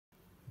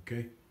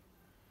Okay.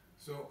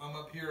 So I'm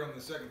up here on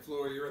the second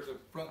floor. You're at the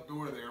front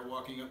door there,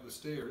 walking up the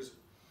stairs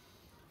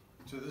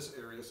to this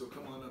area. So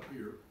come on up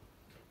here.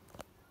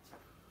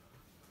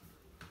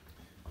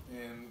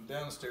 And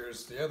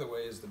downstairs, the other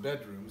way, is the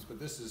bedrooms. But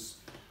this is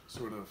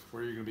sort of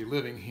where you're going to be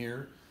living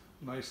here.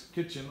 Nice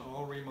kitchen,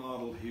 all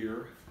remodeled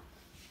here.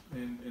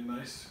 And in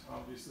nice,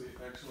 obviously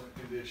excellent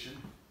condition.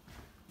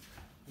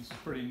 This is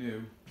pretty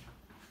new.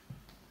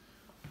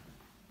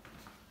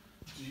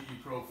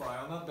 GE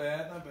profile, not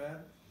bad, not bad.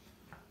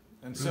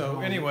 And so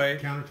anyway,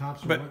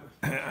 countertops. But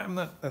I'm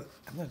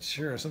not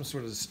sure, some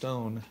sort of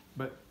stone.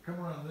 But come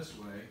around this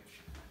way,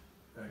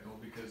 Echo,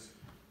 because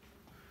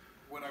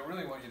what I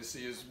really want you to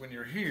see is when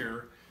you're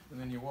here, and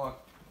then you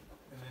walk,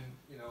 and then,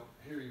 you know,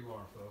 here you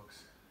are,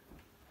 folks.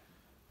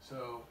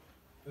 So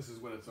this is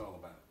what it's all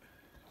about.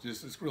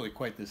 Just, it's really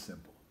quite this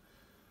simple,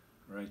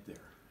 right there.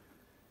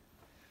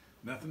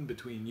 Nothing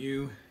between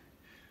you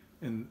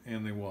and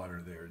the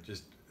water there.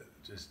 Just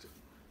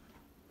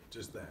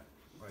that,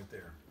 right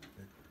there.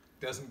 It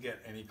doesn't get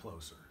any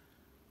closer.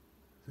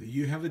 So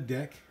you have a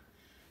deck,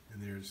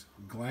 and there's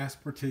glass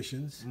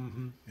partitions,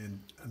 and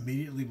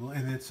immediately,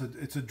 and it's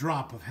a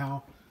drop of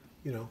how,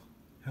 you know,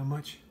 how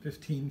much?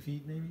 15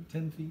 feet, maybe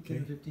 10 feet,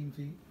 10, 15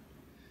 feet.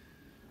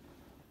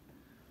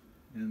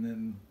 And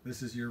then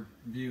this is your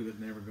view that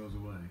never goes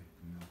away.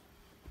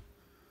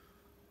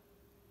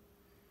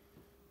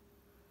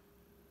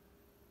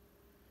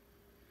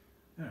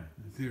 You know.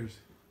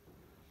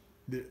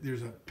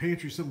 There's a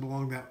pantry, something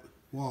along that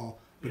wall,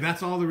 but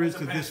that's all there is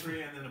to this.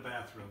 Pantry and then a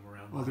bathroom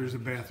around. Oh, there's a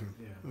bathroom.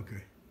 Yeah.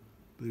 Okay.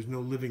 But there's no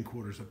living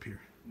quarters up here.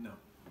 No.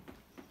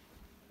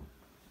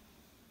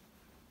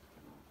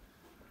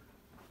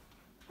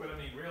 But I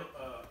mean,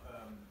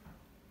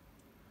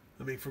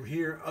 I mean, from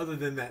here, other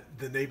than that,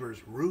 the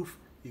neighbor's roof,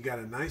 you got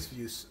a nice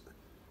view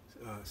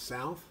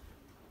south.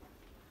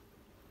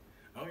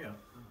 Oh yeah.